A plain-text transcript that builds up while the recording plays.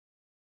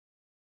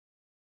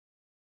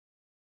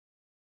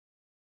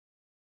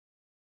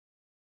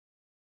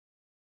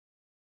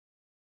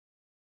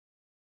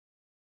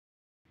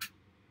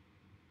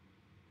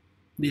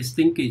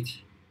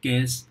Distinguished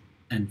guests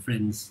and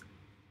friends,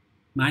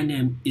 my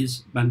name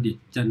is Pandit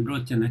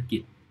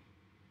Chanrochanakit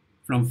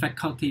from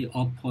Faculty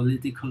of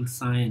Political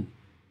Science,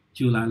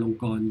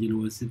 Chulalongkorn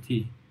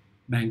University,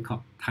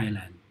 Bangkok,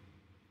 Thailand.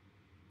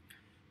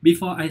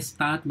 Before I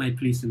start my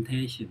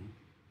presentation,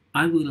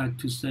 I would like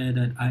to say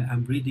that I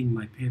am reading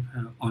my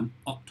paper on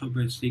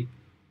October 6,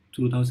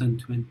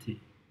 2020,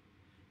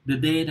 the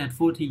day that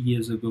 40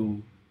 years ago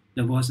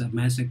there was a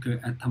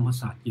massacre at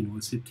Thammasat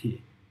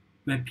University,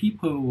 where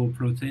people were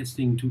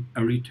protesting to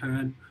a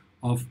return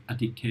of a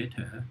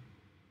dictator.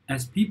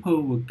 As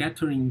people were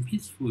gathering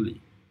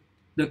peacefully,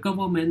 the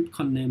government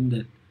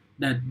condemned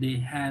that they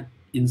had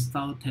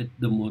insulted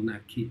the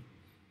monarchy.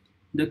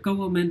 The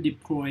government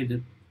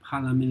deployed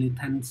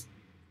paramilitants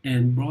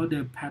and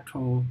border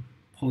patrol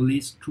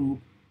police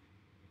troops.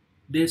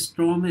 They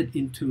stormed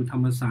into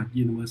Thammasat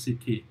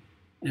University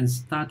and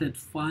started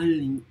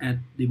firing at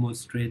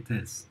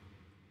demonstrators.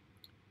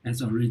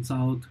 As a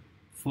result,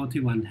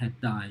 41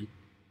 had died,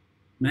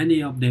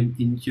 many of them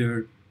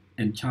injured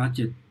and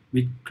charged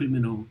with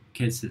criminal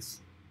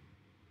cases.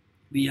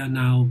 We are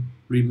now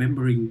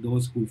remembering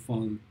those who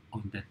fell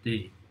on that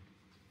day.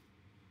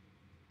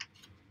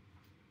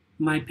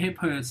 My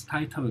paper's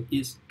title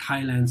is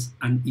Thailand's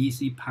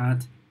Uneasy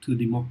Path to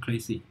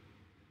Democracy,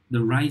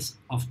 the Rise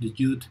of the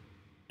Youth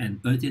and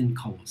Urgent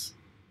Calls.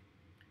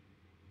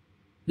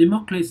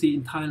 Democracy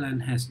in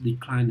Thailand has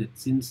declined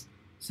since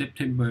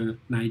September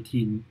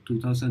 19,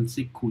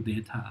 2006 coup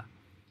d'etat.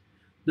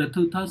 The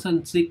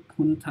 2006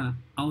 junta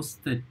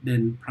ousted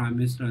then Prime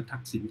Minister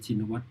Thaksin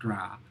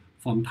Shinawatra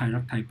from Thai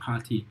Rak Thai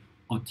Party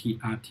or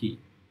TRT,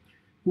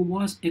 who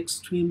was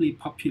extremely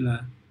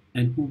popular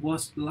and who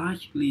was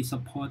largely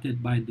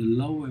supported by the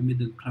lower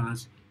middle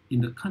class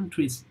in the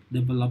country's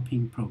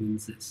developing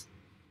provinces.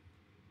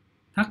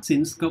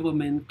 Thaksin's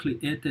government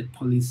created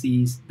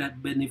policies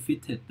that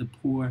benefited the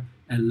poor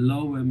and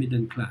lower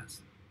middle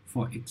class.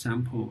 For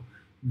example,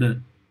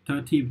 the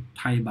 30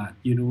 Thai Baht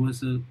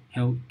Universal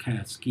Health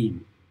Care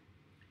Scheme,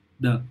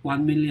 the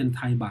 1 million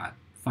Thai Baht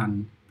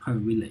Fund per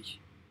village,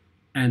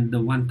 and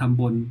the One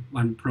Tambon,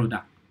 One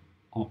Product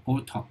or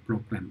OTOP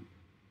program.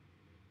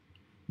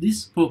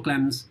 These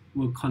programs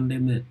were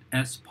condemned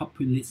as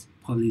populist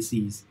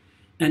policies,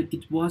 and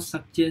it was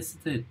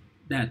suggested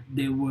that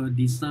they were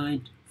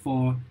designed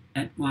for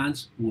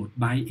advance vote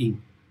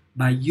buying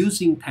by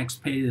using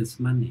taxpayers'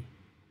 money.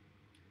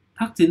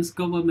 Thaksin's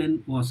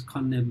government was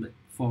condemned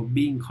for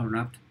being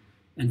corrupt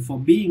and for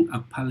being a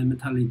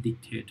parliamentary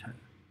dictator.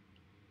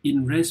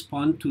 In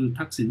response to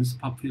Thaksin's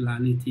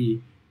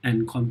popularity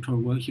and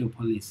controversial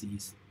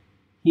policies,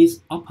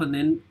 his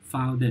opponent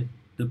founded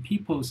the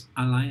People's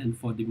Alliance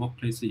for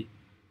Democracy,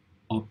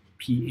 or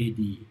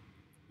PAD,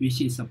 which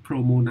is a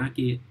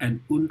pro-monarchy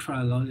and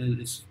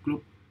ultra-loyalist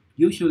group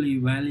usually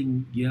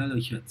wearing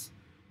yellow shirts,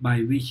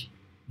 by which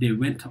they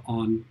went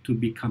on to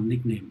become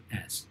nicknamed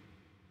as,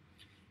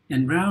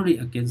 and rally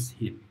against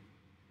him.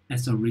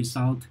 As a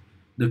result,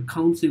 the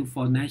Council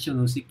for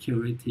National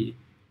Security,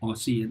 or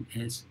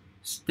CNS,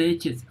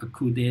 staged a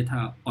coup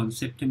d'etat on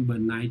September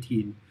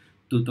 19,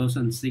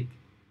 2006,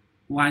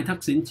 while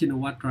Thaksin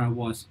Shinawatra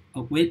was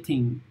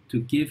awaiting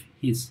to give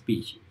his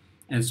speech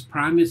as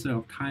Prime Minister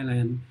of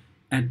Thailand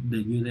at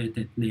the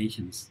United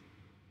Nations.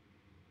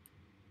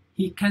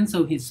 He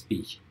cancelled his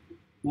speech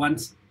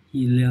once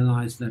he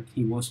realized that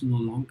he was no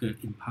longer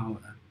in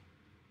power.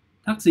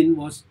 Thaksin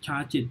was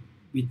charged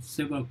with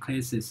several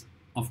cases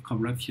of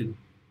corruption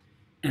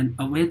and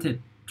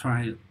awaited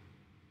trial.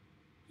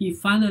 He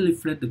finally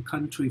fled the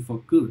country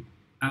for good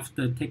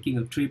after taking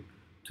a trip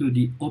to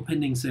the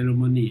opening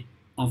ceremony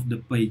of the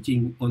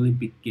Beijing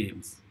Olympic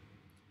Games.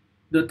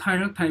 The Thai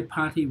Rak Thai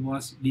Party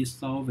was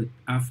dissolved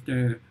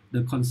after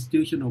the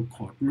Constitutional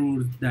Court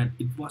ruled that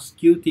it was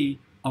guilty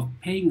of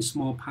paying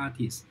small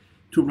parties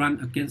to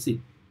run against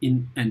it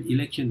in an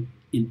election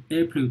in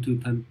April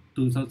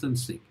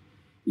 2006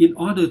 in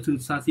order to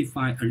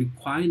satisfy a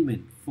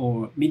requirement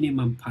for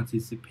minimum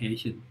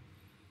participation.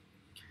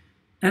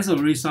 As a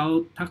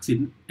result,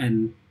 Thaksin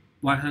and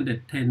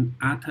 110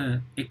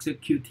 other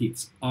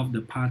executives of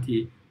the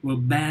party were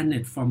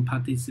banned from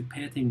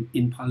participating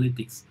in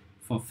politics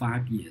for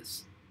 5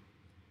 years.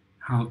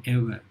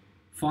 However,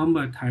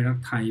 former Thai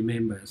Rak Thai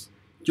members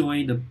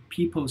joined the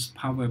People's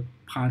Power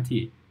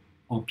Party,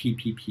 or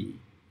PPP,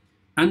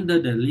 under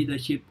the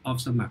leadership of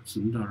Samak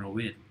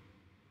Sundarawet.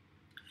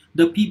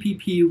 The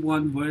PPP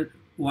won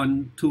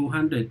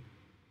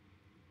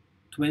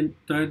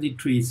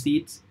 233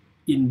 seats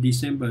in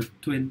December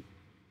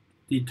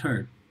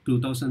 23,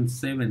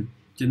 2007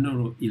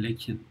 general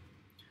election.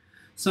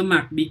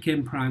 Samak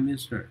became Prime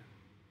Minister,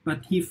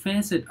 but he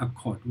faced a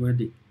court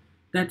verdict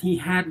that he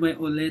had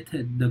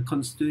violated the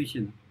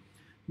Constitution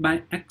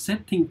by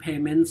accepting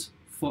payments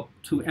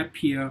to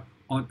appear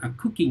on a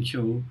cooking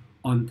show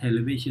on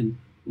television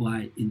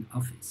while in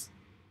office.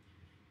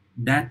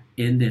 That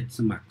ended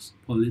Samak's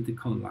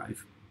political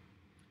life.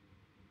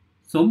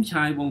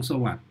 Somchai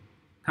Wongsawat,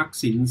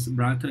 Thaksin's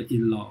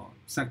brother-in-law,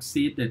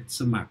 succeeded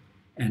Samak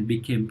and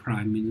became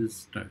Prime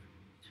Minister.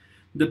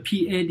 The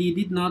PAD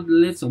did not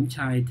let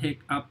Somchai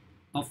take up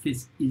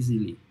office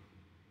easily.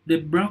 They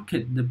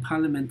blockaded the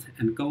parliament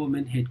and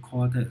government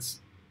headquarters,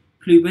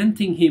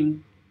 preventing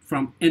him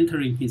from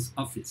entering his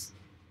office.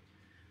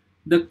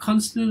 The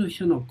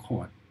Constitutional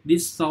Court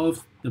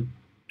dissolved the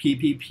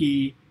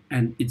PPP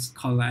and its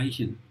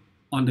coalition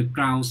on the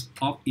grounds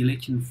of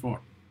election fraud.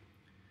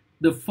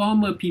 The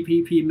former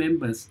PPP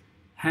members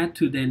had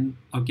to then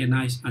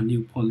organize a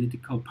new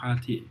political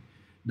party,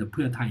 the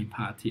Pheu Thai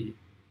Party.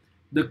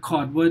 The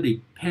court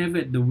verdict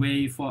paved the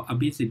way for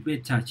Abhisit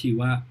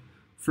Vejjajiva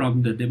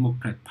from the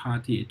Democrat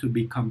Party to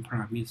become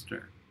Prime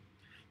Minister.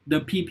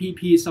 The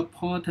PPP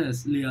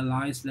supporters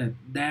realized that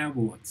their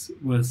votes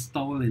were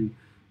stolen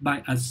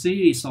by a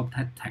series of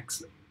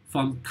attacks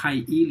from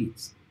Thai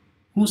elites,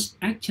 whose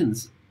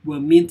actions were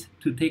meant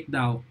to take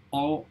down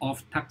all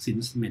of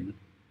Thaksin's men.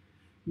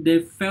 They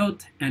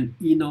felt an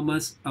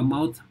enormous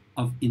amount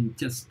of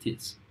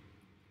injustice.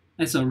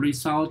 As a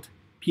result,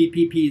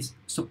 PPP's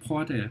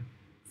supporters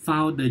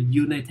found the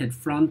United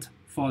Front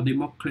for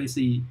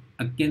Democracy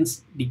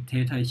Against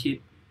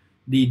Dictatorship,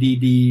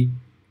 DDD,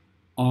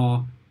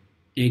 or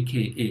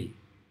aka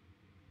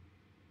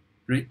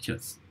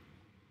Rachels,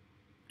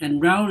 and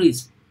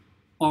rallies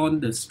on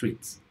the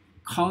streets,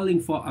 calling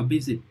for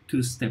Abhisit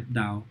to step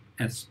down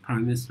as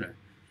Prime Minister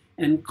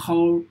and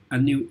call a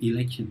new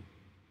election.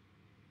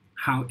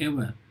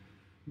 However,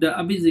 the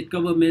Abhisit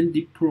government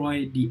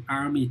deployed the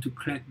army to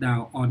crack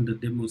down on the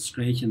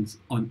demonstrations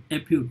on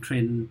April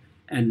 10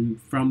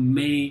 and from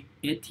May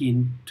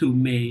 18 to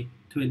May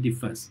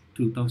 21,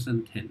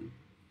 2010.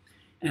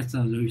 As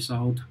a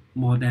result,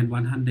 more than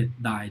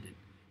 100 died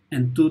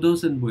and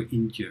 2,000 were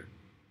injured.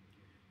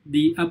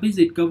 The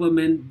Abhisit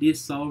government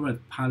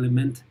dissolved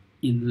parliament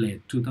in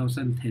late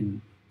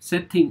 2010,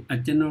 setting a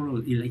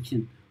general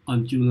election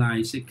on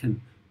July 2,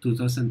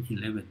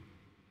 2011.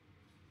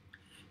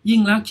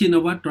 Yingluck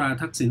Shinawatra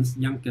Thaksin's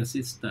younger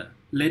sister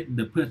led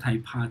the Pheu Thai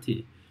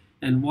Party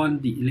and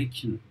won the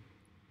election.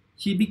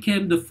 She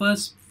became the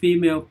first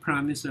female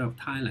Prime Minister of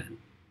Thailand.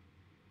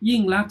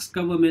 Yingluck's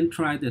government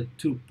tried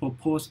to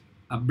propose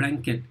a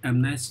blanket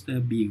amnesty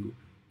bill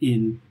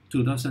in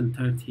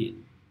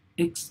 2013,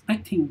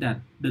 expecting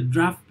that the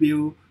draft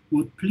bill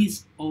would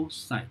please all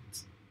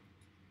sides.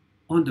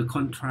 On the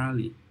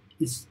contrary,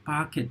 it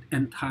sparked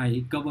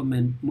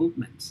anti-government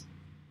movements.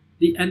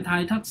 The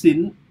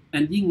anti-Thaksin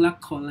and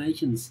Yingluck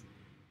coalitions,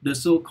 the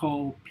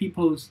so-called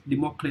People's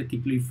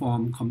Democratic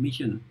Reform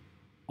Commission,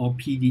 or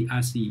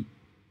PDRC,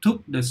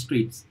 took the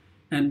streets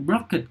and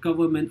blockaded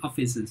government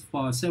offices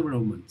for several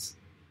months,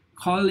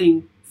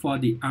 calling for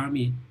the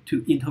army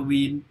to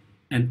intervene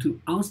and to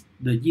oust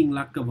the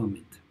Yingluck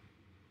government.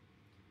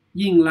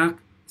 Yingluck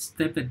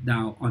stepped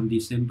down on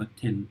December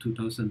 10,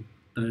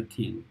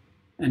 2013,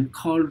 and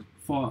called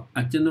for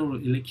a general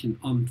election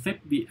on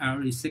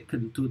February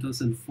 2,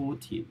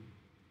 2014.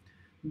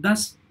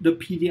 Thus, the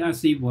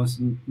PDRC was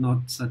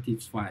not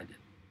satisfied.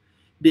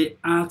 They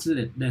asked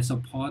their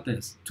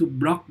supporters to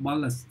block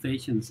ballot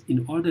stations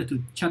in order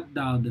to shut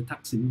down the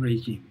Thaksin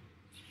regime.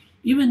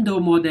 Even though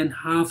more than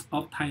half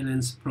of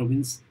Thailand's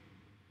province,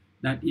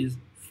 that is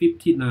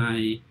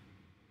 59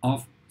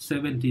 of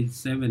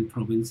 77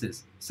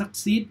 provinces,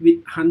 succeed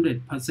with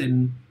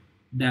 100%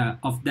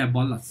 of their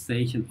ballot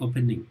station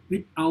opening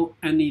without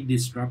any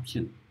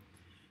disruption,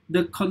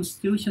 the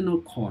Constitutional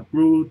Court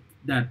ruled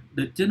that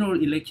the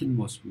general election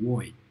was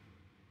void.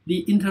 The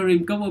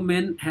interim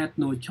government had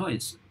no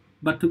choice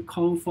but to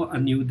call for a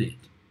new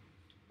date.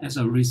 As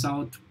a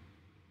result,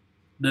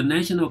 the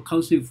National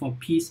Council for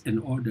Peace and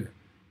Order,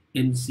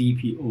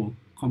 NCPO,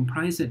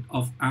 comprised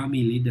of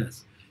army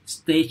leaders,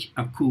 staged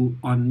a coup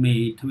on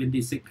May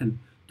 22,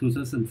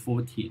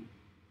 2014.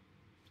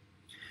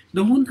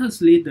 The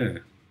junta's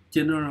leader,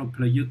 General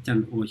Prayut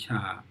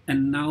Chan-o-cha,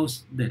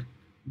 announced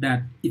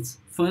that its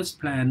first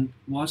plan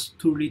was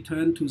to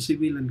return to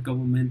civilian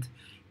government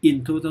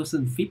in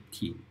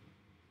 2015.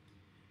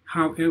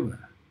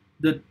 However,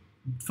 the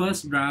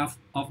first draft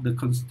of the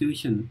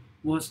constitution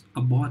was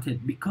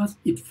aborted because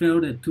it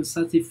failed to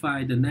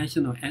satisfy the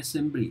National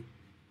Assembly.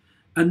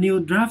 A new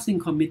drafting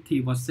committee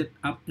was set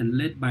up and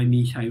led by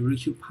Michai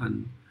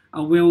Rishupan,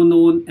 a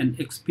well-known and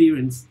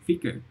experienced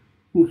figure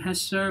who has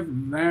served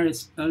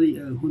various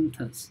earlier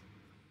juntas.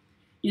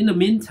 In the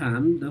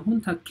meantime, the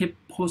junta kept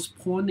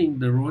postponing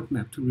the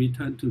roadmap to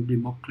return to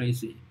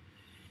democracy,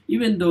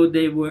 even though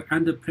they were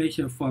under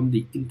pressure from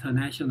the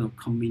international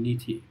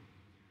community.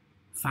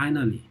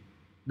 Finally,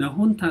 the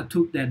junta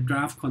took their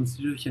draft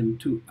constitution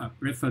to a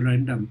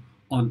referendum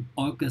on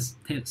August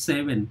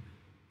 7,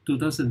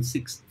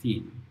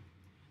 2016.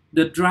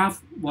 The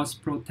draft was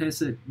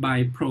protested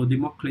by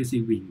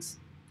pro-democracy wings,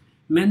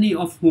 many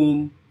of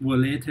whom were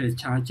later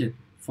charged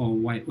for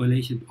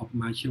violation of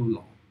martial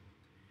law.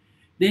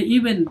 They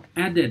even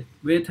added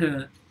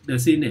whether the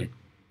Senate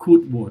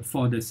could vote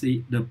for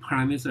the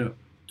Prime Minister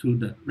to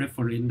the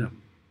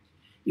referendum.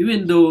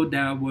 Even though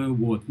there were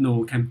vote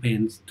no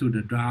campaigns to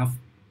the draft,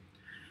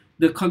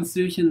 the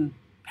Constitution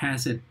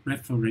passed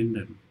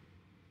referendum.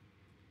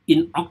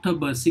 In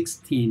October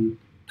 16,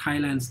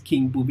 Thailand's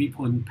King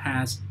Bhumibol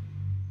passed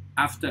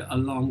after a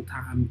long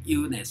time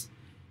illness,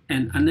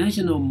 and a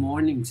national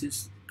mourning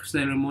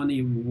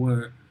ceremony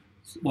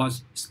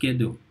was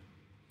scheduled.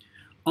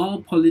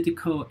 All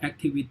political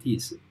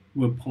activities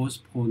were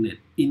postponed,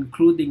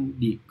 including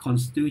the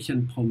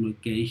constitution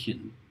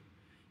promulgation.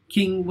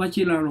 King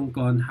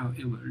Chulalongkorn,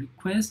 however,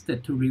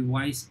 requested to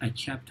revise a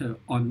chapter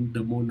on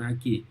the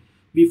monarchy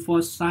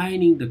before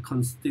signing the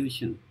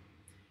constitution.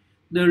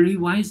 The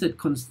revised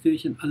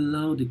constitution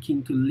allowed the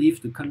king to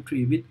leave the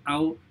country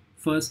without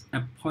first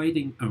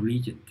appointing a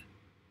regent.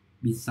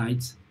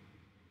 Besides,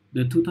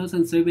 the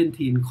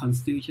 2017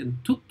 constitution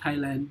took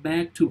Thailand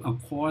back to a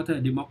quarter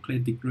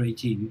democratic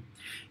regime,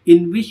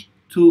 in which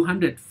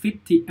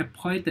 250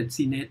 appointed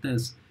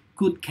senators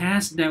could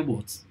cast their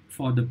votes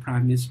for the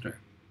prime minister.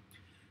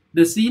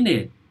 The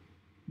Senate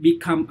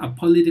became a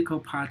political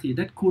party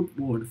that could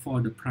vote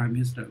for the prime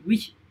minister,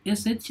 which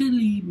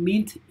essentially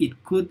meant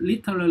it could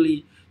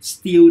literally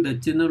steal the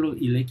general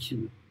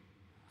election.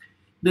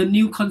 The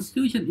new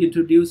constitution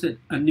introduced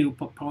a new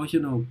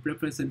proportional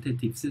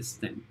representative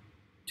system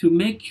to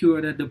make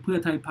sure that the Pheu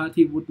Thai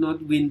party would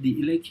not win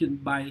the election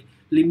by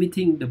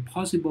limiting the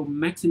possible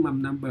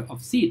maximum number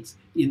of seats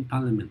in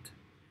parliament.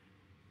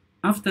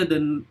 After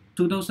the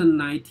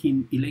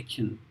 2019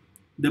 election,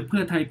 the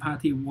Pheu Thai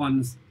party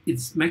won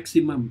its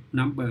maximum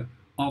number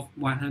of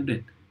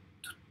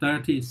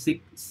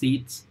 136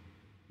 seats,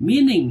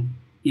 meaning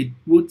it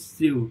would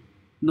still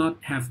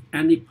not have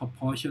any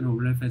proportional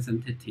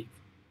representative.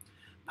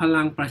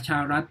 Palang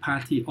Pracharat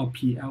Party or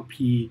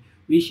PLP,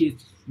 which is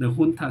the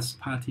junta's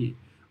party,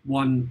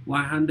 won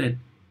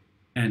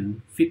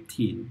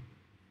 115,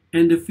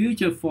 and the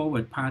Future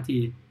Forward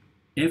Party,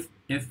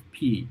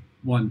 FFP,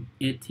 won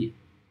 80.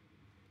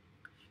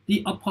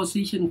 The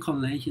opposition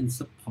coalition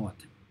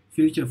supported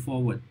Future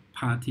Forward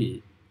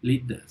Party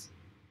leaders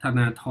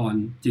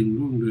Thanathorn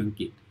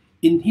Jingrungrungkit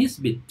in his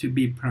bid to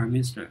be Prime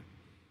Minister.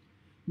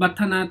 But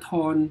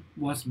Thanathorn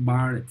was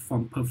barred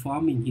from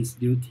performing his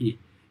duty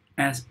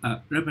as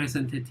a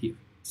representative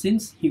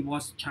since he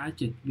was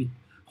charged with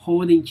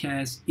holding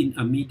shares in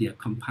a media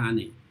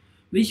company,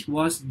 which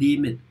was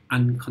deemed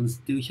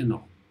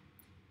unconstitutional.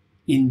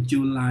 In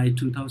July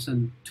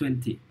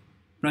 2020,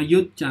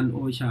 Prayut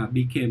Chan-o-cha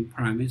became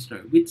Prime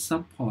Minister with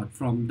support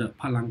from the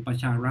Palang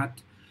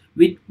Pracharat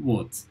with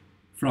votes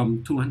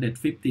from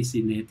 250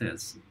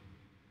 senators.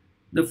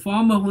 The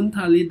former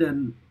junta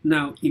leader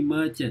now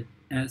emerged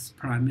as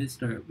Prime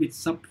Minister with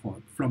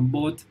support from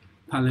both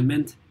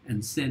Parliament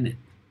and Senate.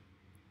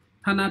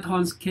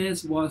 Thanathorn's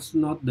case was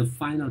not the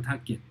final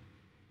target,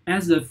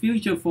 as the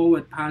Future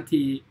Forward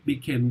Party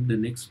became the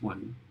next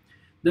one.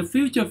 The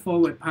Future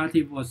Forward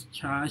Party was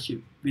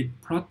charged with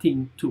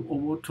plotting to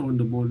overthrow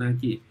the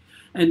monarchy,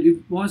 and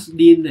it was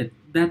deemed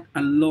that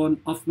a loan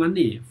of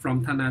money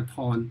from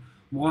Thanathorn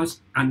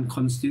was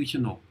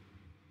unconstitutional.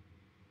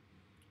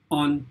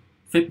 On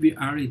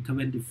February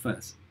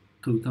 21,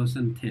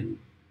 2010,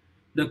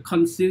 the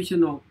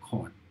Constitutional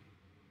Court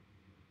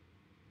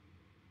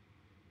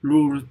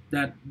ruled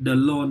that the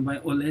loan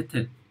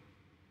violated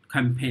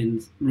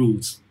campaign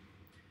rules.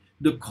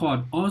 The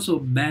court also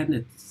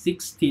banned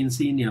 16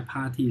 senior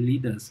party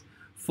leaders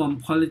from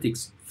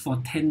politics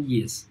for 10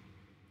 years.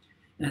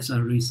 As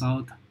a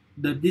result,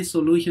 the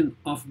dissolution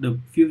of the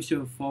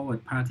Future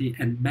Forward Party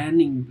and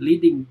banning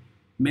leading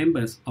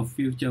members of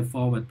Future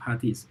Forward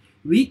parties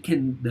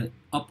weakened the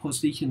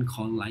opposition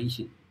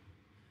coalition.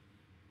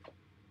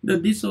 The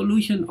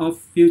dissolution of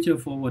Future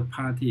Forward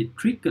Party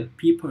triggered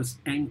people's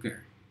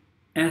anger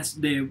as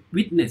they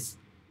witnessed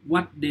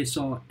what they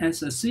saw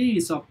as a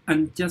series of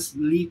unjust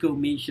legal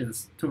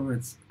measures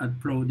towards a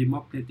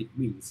pro-democratic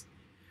wings.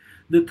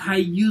 The Thai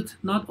youth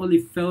not only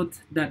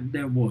felt that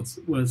their votes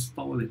were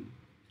stolen,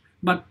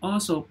 but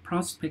also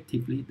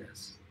prospective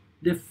leaders.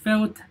 They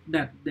felt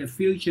that their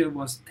future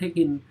was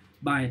taken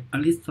by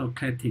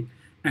aristocratic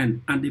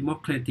and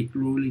undemocratic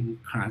ruling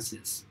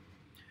classes.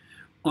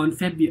 On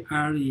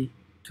February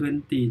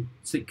 22,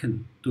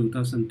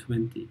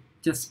 2020,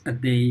 just a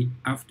day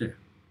after,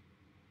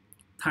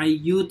 Thai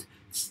youth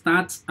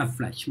starts a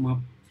flash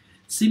mob.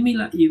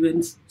 Similar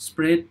events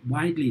spread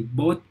widely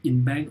both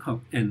in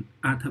Bangkok and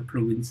other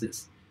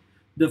provinces.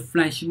 The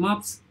flash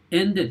mobs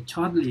ended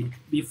shortly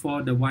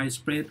before the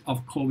widespread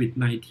of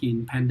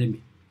COVID-19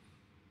 pandemic.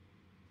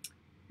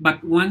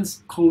 But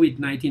once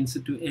COVID-19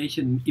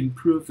 situation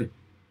improved,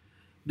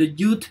 the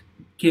youth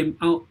came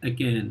out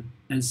again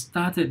and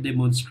started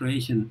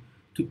demonstration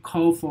to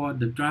call for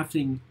the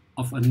drafting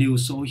of a new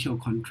social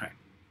contract,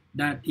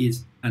 that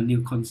is, a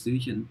new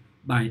constitution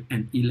by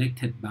an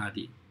elected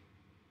body.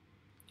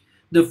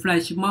 The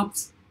flash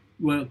mobs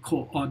were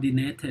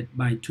coordinated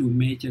by two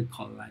major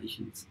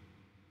coalitions,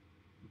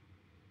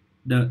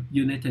 the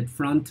United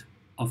Front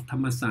of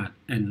Thammasat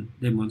and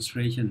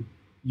Demonstration,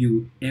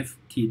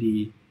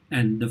 UFTD,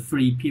 and the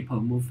Free People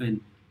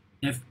Movement,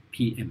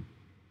 FPM.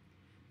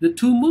 The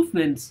two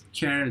movements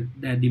shared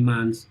their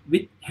demands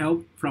with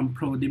help from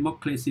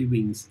pro-democracy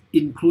wings,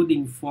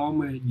 including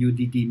former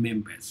UDD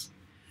members.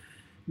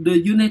 The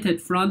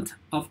United Front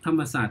of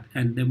Thammasat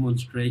and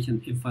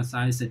Demonstration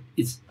emphasized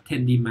its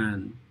 10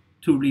 demands,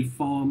 to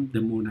reform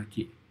the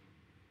monarchy,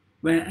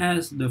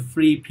 whereas the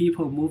Free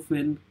People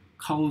movement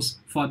calls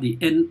for the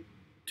end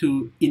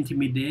to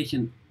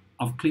intimidation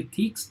of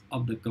critics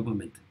of the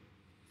government,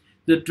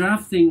 the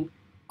drafting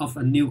of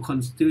a new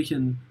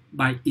constitution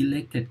by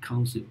elected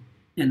council,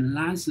 and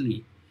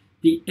lastly,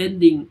 the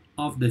ending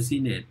of the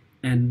Senate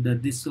and the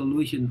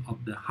dissolution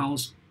of the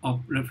House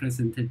of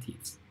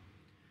Representatives.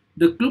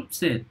 The group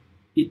said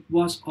it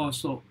was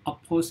also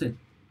opposed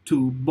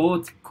to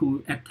both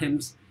coup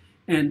attempts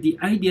and the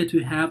idea to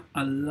have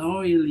a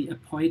loyally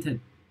appointed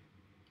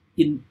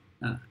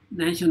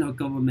national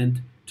government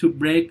to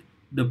break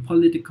the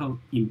political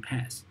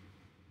impasse.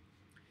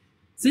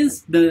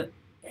 Since the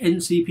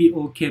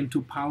NCPO came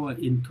to power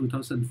in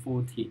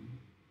 2014,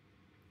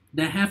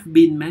 there have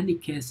been many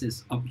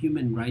cases of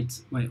human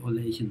rights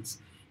violations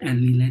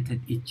and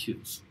related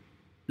issues.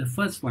 The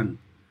first one,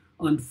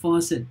 on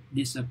forced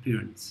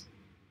disappearance.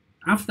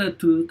 After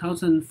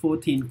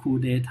 2014 coup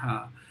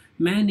d'etat,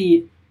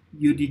 many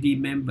UDD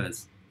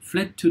members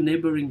fled to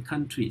neighboring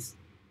countries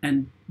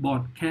and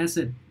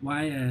broadcasted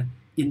via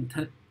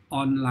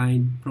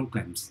online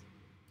programs.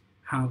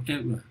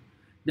 However,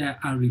 there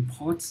are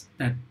reports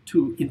that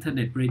 2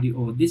 internet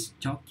radio disc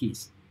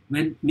jockeys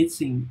went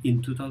missing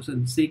in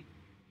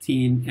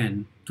 2016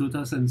 and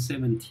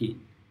 2017.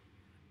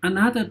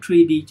 Another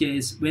 3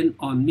 DJs went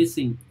on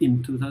missing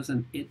in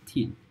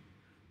 2018.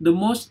 The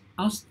most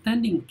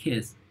outstanding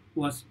case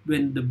was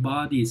when the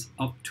bodies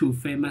of 2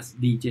 famous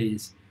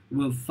DJs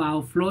were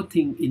found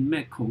floating in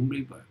Mekong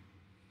River.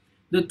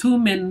 The 2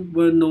 men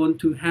were known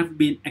to have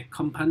been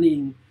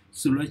accompanying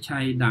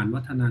Surachai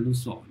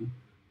Danwatananusorn,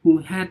 who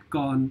had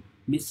gone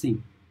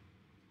missing.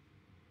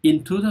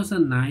 In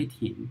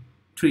 2019,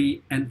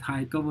 3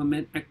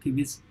 anti-government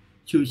activists,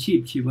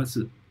 Chuchip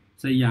Chivasut,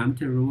 Sayam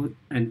Terut,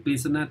 and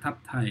Grisana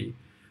Thapthai,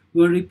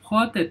 were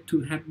reported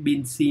to have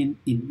been seen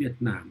in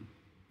Vietnam.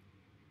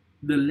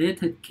 The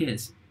latest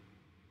case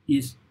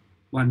is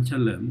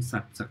Wanchalerm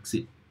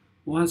Satsaksit,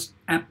 was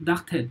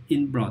abducted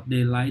in broad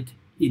daylight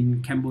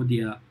in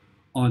Cambodia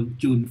on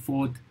June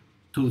 4,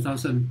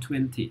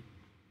 2020.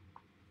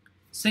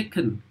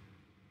 Second,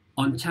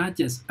 on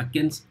charges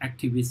against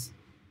activists.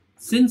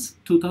 Since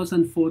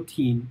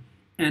 2014,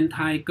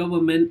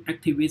 anti-government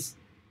activists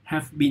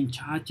have been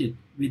charged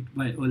with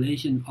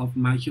violation of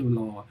martial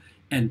law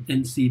and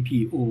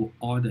NCPO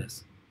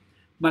orders.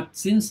 But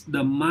since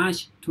the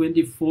March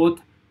 24,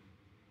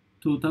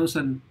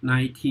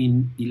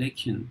 2019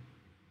 election,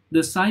 the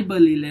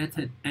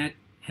cyber-related act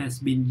has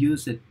been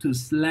used to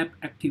slap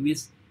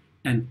activists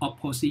and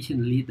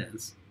opposition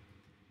leaders.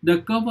 The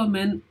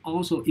government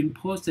also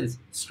imposes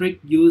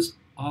strict use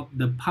of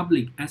the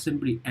Public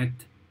Assembly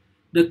Act.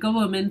 The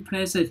government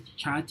presses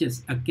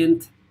charges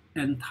against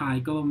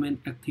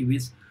anti-government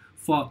activists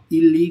for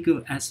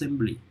illegal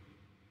assembly.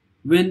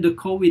 When the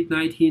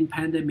COVID-19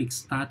 pandemic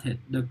started,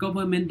 the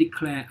government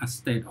declared a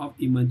state of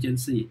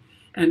emergency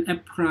and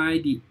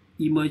applied the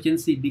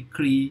emergency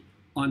decree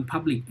on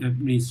public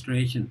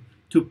administration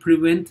to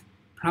prevent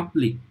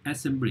public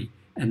assembly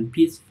and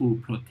peaceful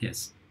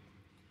protests.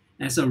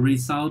 As a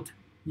result,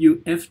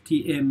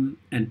 UFTM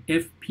and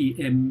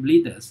FPM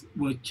leaders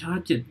were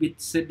charged with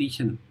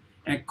sedition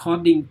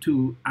according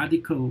to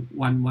Article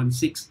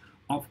 116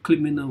 of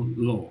criminal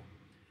law.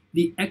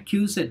 The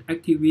accused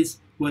activists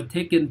were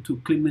taken to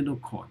criminal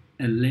court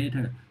and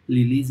later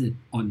released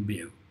on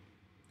bail.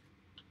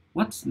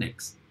 What's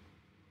next?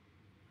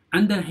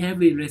 Under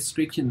heavy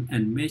restrictions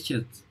and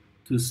measures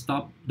to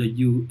stop the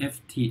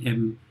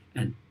UFTM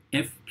and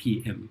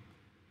FPM,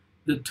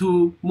 the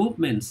 2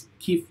 movements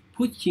keep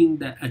pushing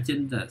their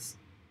agendas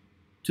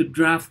to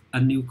draft a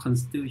new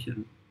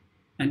constitution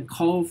and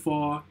call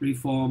for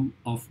reform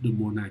of the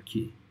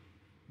monarchy.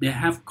 They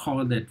have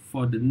called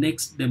for the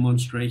next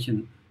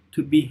demonstration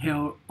to be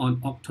held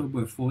on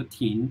October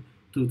 14,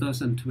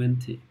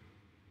 2020,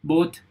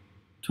 both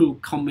to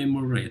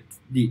commemorate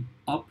the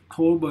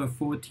October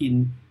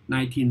 14,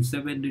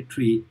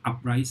 1973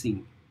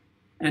 uprising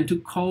and to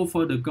call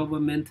for the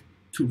government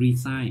to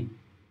resign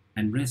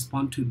and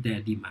respond to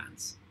their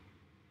demands.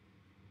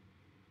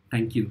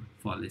 Thank you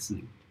for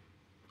listening.